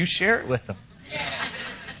before you share it with them.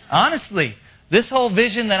 Honestly, this whole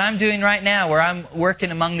vision that I'm doing right now, where I'm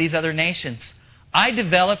working among these other nations, I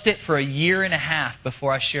developed it for 1.5 years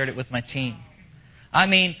before I shared it with my team. I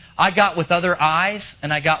mean, I got with other I's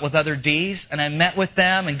and I got with other D's and I met with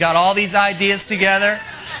them and got all these ideas together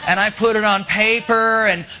and I put it on paper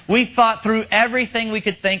and we thought through everything we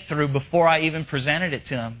could think through before I even presented it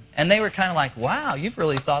to them. And they were kind of like, wow, you've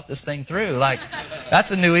really thought this thing through. Like,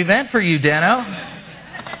 that's a new event for you, Dano.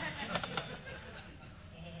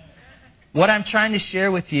 What I'm trying to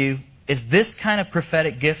share with you is this kind of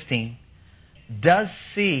prophetic gifting does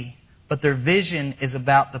see, but their vision is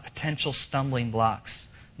about the potential stumbling blocks,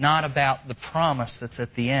 not about the promise that's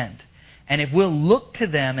at the end. And if we'll look to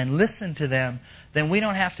them and listen to them, then we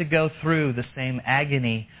don't have to go through the same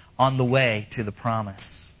agony on the way to the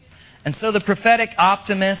promise. And so the prophetic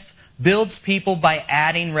optimist builds people by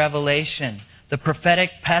adding revelation. The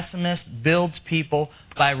prophetic pessimist builds people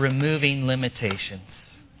by removing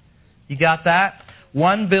limitations. You got that?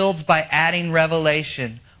 One builds by adding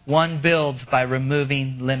revelation. One builds by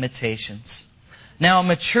removing limitations. Now, a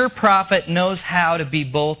mature prophet knows how to be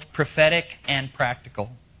both prophetic and practical.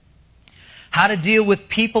 How to deal with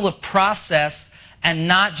people of process and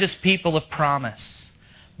not just people of promise.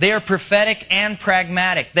 They are prophetic and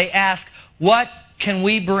pragmatic. They ask, what can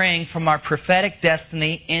we bring from our prophetic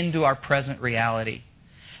destiny into our present reality?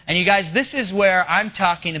 And you guys, this is where I'm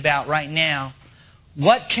talking about right now.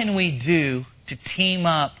 What can we do to team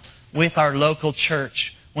up with our local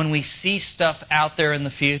church when we see stuff out there in the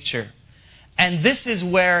future? And this is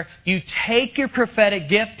where you take your prophetic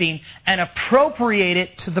gifting and appropriate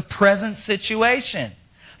it to the present situation.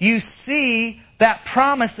 You see that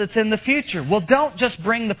promise that's in the future. Well, don't just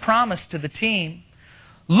bring the promise to the team.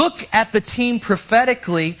 Look at the team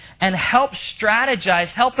prophetically and help strategize,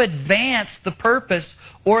 help advance the purpose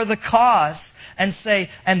or the cause and say,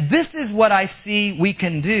 and this is what I see we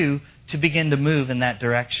can do to begin to move in that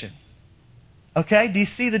direction. Okay, do you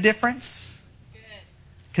see the difference?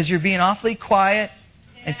 Because you're being awfully quiet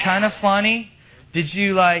and kind of funny. Did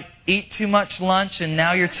you eat too much lunch and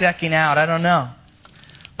now you're checking out? I don't know.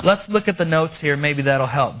 Let's look at the notes here. Maybe that'll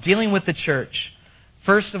help. Dealing with the church.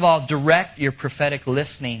 First of all, direct your prophetic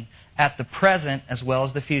listening at the present as well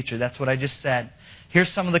as the future. That's what I just said.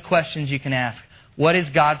 Here's some of the questions you can ask. What is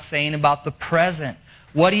God saying about the present?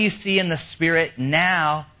 What do you see in the Spirit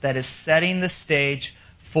now that is setting the stage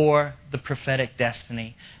for the prophetic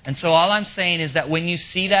destiny? And so all I'm saying is that when you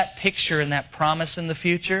see that picture and that promise in the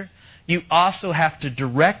future, you also have to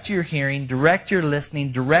direct your hearing, direct your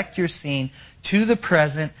listening, direct your seeing to the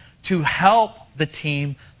present to help the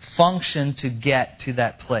team function to get to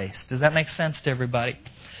that place. Does that make sense to everybody?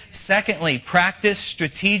 Secondly, practice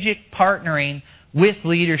strategic partnering with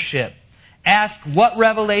leadership. Ask what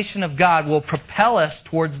revelation of God will propel us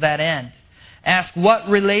towards that end. Ask what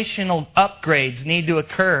relational upgrades need to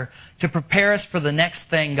occur to prepare us for the next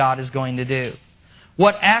thing God is going to do.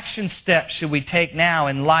 What action steps should we take now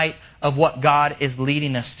in light of what God is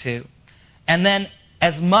leading us to? And then,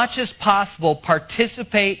 as much as possible,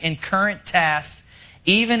 participate in current tasks,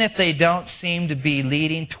 even if they don't seem to be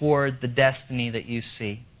leading toward the destiny that you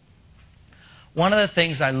see. One of the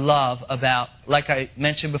things I love about, like I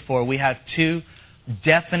mentioned before, we have 2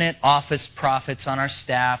 definite office prophets on our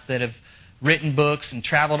staff that have written books and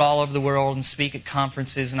traveled all over the world and speak at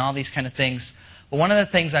conferences and all these kind of things. But one of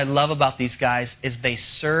the things I love about these guys is they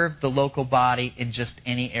serve the local body in just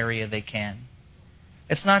any area they can.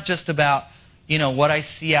 It's not just about, what I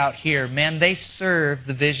see out here. Man, they serve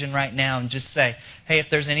the vision right now and just say, hey, if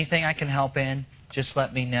there's anything I can help in, just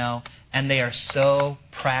let me know. And they are so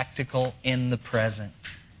practical in the present.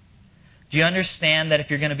 Do you understand that if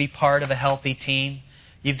you're going to be part of a healthy team,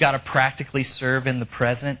 you've got to practically serve in the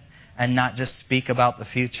present and not just speak about the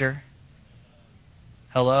future?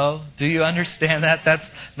 Hello? Do you understand that? That's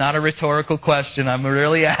not a rhetorical question. I'm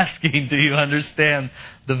really asking, do you understand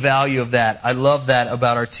the value of that? I love that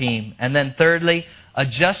about our team. And then thirdly,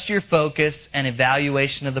 adjust your focus and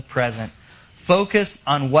evaluation of the present. Focus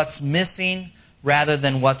on what's missing rather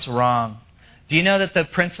than what's wrong. Do you know that the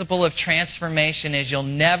principle of transformation is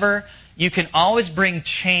you can always bring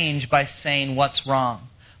change by saying what's wrong,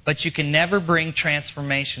 but you can never bring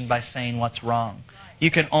transformation by saying what's wrong. You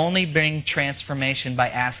can only bring transformation by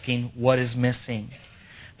asking what is missing.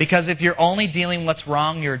 Because if you're only dealing what's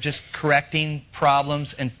wrong, you're just correcting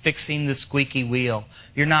problems and fixing the squeaky wheel.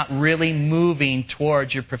 You're not really moving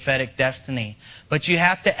towards your prophetic destiny. But you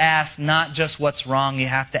have to ask not just what's wrong, you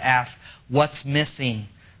have to ask what's missing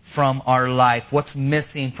from our life, what's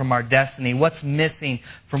missing from our destiny, what's missing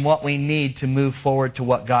from what we need to move forward to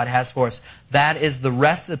what God has for us. That is the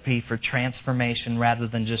recipe for transformation rather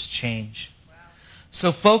than just change.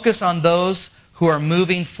 So focus on those who are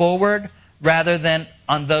moving forward rather than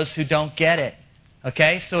on those who don't get it.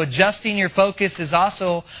 Okay? So adjusting your focus is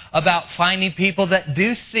also about finding people that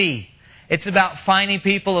do see. It's about finding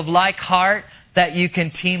people of like heart that you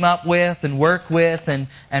can team up with and work with and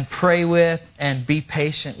pray with and be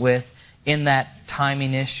patient with in that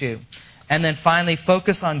timing issue. And then finally,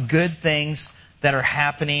 focus on good things that are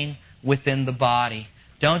happening within the body.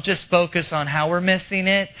 Don't just focus on how we're missing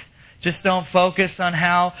it. Just don't focus on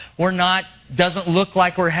how doesn't look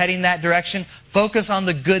like we're heading that direction. Focus on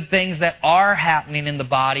the good things that are happening in the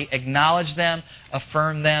body. Acknowledge them,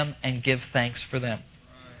 affirm them, and give thanks for them.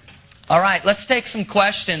 All right, let's take some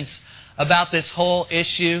questions about this whole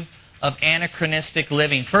issue of anachronistic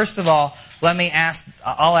living. First of all,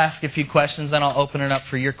 I'll ask a few questions, then I'll open it up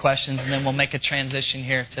for your questions, and then we'll make a transition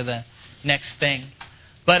here to the next thing.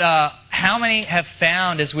 But how many have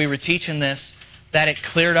found, as we were teaching this, that it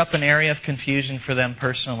cleared up an area of confusion for them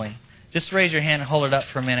personally? Just raise your hand and hold it up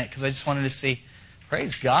for a minute, because I just wanted to see.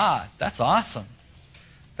 Praise God. That's awesome.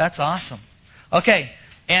 That's awesome. Okay,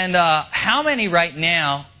 and how many right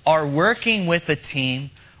now are working with a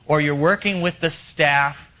team, or you're working with the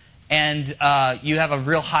staff, and you have a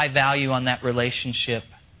real high value on that relationship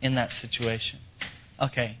in that situation?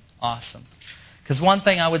 Okay, awesome. Because one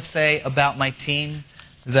thing I would say about my team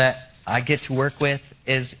that I get to work with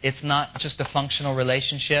is it's not just a functional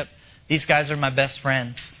relationship. These guys are my best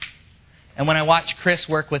friends. And when I watch Chris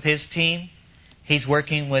work with his team, he's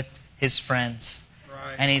working with his friends.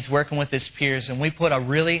 Right. And he's working with his peers. And we put a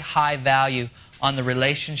really high value on the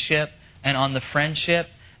relationship and on the friendship.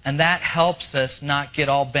 And that helps us not get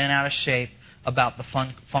all bent out of shape about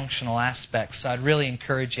the functional aspects. So I'd really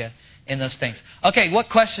encourage you in those things. Okay, what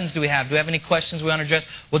questions do we have? Do we have any questions we want to address?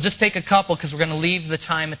 We'll just take a couple because we're going to leave the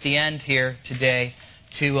time at the end here today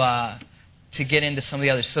to get into some of the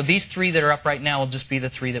others. So these three that are up right now will just be the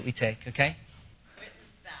three that we take, okay?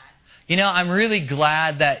 I'm really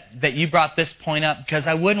glad that you brought this point up, because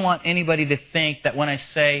I wouldn't want anybody to think that when I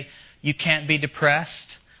say you can't be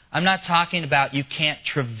depressed, I'm not talking about you can't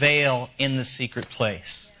travail in the secret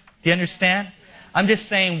place. Do you understand? I'm just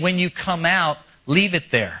saying when you come out, leave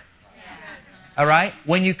it there. All right?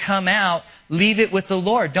 When you come out, leave it with the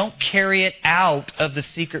Lord. Don't carry it out of the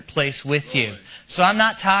secret place with you. So I'm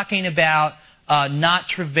not talking about not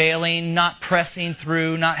travailing, not pressing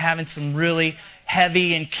through, not having some really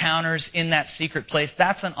heavy encounters in that secret place.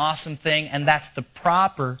 That's an awesome thing, and that's the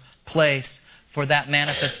proper place for that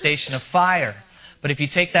manifestation of fire. But if you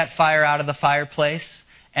take that fire out of the fireplace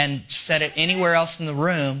and set it anywhere else in the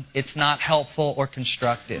room, it's not helpful or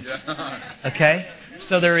constructive. Okay?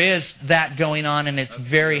 So there is that going on, and it's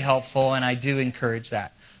very helpful, and I do encourage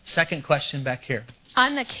that. Second question back here.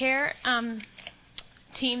 On the care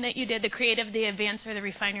team that you did, the creative, the advancer, the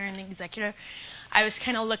refiner, and the executor, I was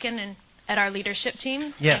kind of looking at our leadership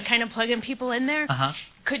team and kind of plugging people in there. Uh-huh.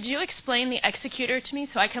 Could you explain the executor to me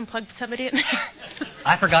so I can plug somebody in there?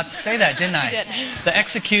 I forgot to say that, didn't I? You did. The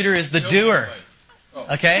executor is the doer.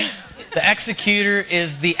 Okay? The executor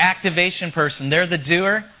is the activation person. They're the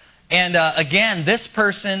doer. And again, this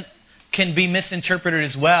person can be misinterpreted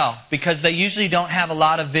as well, because they usually don't have a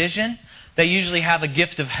lot of vision. They usually have a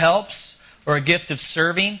gift of helps or a gift of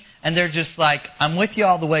serving, and they're just like, I'm with you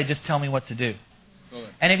all the way, just tell me what to do.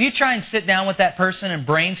 And if you try and sit down with that person and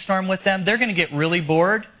brainstorm with them, they're going to get really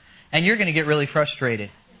bored and you're going to get really frustrated.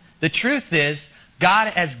 The truth is,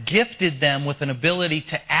 God has gifted them with an ability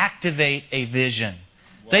to activate a vision.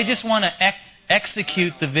 Wow. They just want to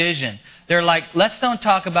execute the vision. They're like, let's don't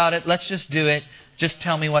talk about it. Let's just do it. Just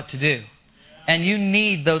tell me what to do. And you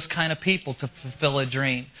need those kind of people to fulfill a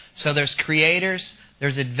dream. So there's creators,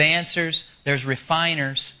 there's advancers, there's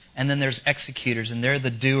refiners, and then there's executors, and they're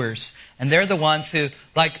the doers. And they're the ones who,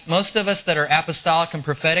 like most of us that are apostolic and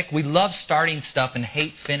prophetic, we love starting stuff and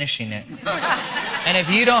hate finishing it. And if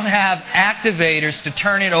you don't have activators to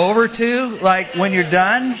turn it over to, like when you're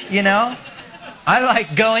done, you know, I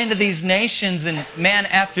like go into these nations and man,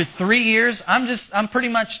 after 3 years, I'm pretty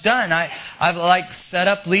much done. I've like set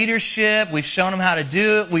up leadership. We've shown them how to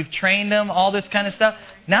do it. We've trained them, all this kind of stuff.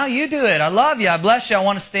 Now you do it. I love you. I bless you. I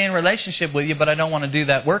want to stay in relationship with you, but I don't want to do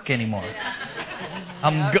that work anymore.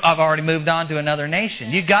 I've already moved on to another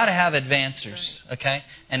nation. You got to have advancers, okay,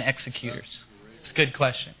 and executors. It's a good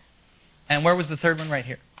question. And where was the third one? Right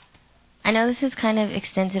here. I know this is kind of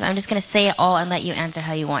extensive. I'm just going to say it all and let you answer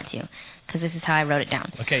how you want to, because this is how I wrote it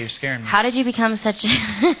down. Okay, you're scaring me. How did you become such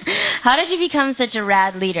a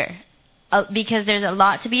rad leader? Because there's a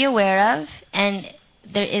lot to be aware of, and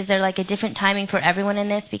is there like a different timing for everyone in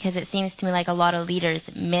this? Because it seems to me like a lot of leaders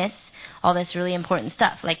miss all this really important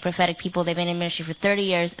stuff. Like prophetic people, they've been in ministry for 30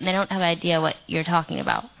 years, and they don't have an idea what you're talking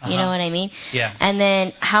about. You know what I mean? Yeah. And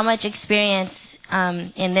then how much experience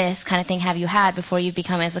in this kind of thing have you had before you've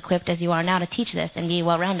become as equipped as you are now to teach this and be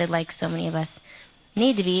well-rounded like so many of us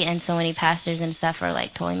need to be, and so many pastors and stuff are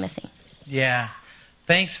like totally missing? Yeah.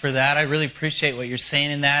 Thanks for that. I really appreciate what you're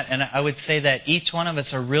saying in that. And I would say that each one of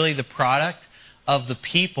us are really the product of the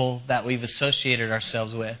people that we've associated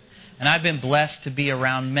ourselves with. And I've been blessed to be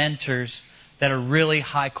around mentors that are really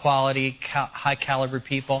high-quality, high-caliber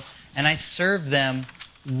people. And I served them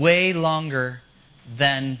way longer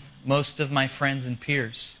than most of my friends and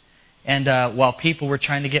peers. And while people were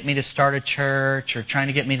trying to get me to start a church or trying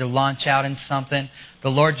to get me to launch out in something, the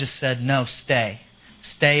Lord just said, no, stay.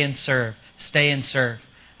 Stay and serve. Stay and serve.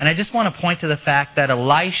 And I just want to point to the fact that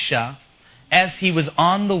Elisha, as he was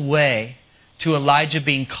on the way to Elijah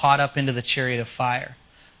being caught up into the chariot of fire,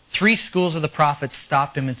 3 schools of the prophets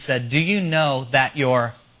stopped him and said, do you know that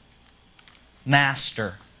your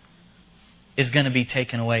master is going to be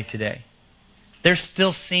taken away today? They're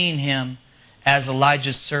still seeing him as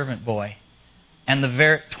Elijah's servant boy. And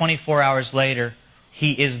 24 hours later,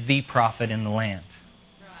 he is the prophet in the land.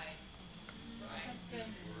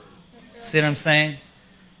 See what I'm saying?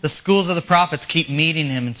 The schools of the prophets keep meeting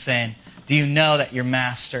him and saying, do you know that your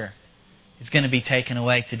master is going to be taken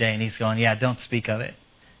away today? And he's going, yeah, don't speak of it.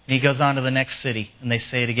 And he goes on to the next city, and they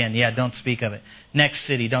say it again. Yeah, don't speak of it. Next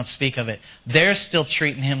city, don't speak of it. They're still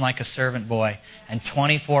treating him like a servant boy. And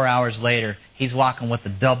 24 hours later, he's walking with a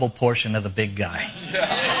double portion of the big guy.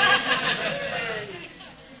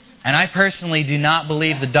 And I personally do not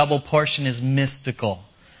believe the double portion is mystical.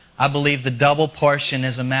 I believe the double portion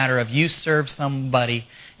is a matter of you serve somebody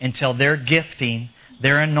until their gifting,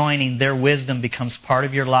 their anointing, their wisdom becomes part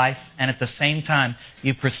of your life, and at the same time,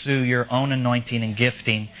 you pursue your own anointing and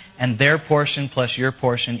gifting, and their portion plus your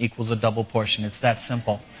portion equals a double portion. It's that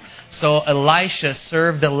simple. So Elisha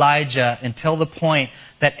served Elijah until the point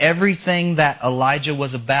that everything that Elijah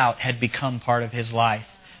was about had become part of his life,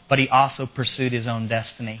 but he also pursued his own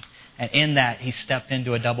destiny. And in that, he stepped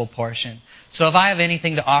into a double portion. So if I have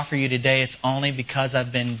anything to offer you today, it's only because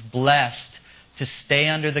I've been blessed to stay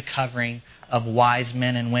under the covering of wise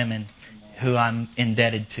men and women who I'm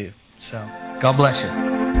indebted to. So, God bless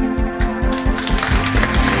you.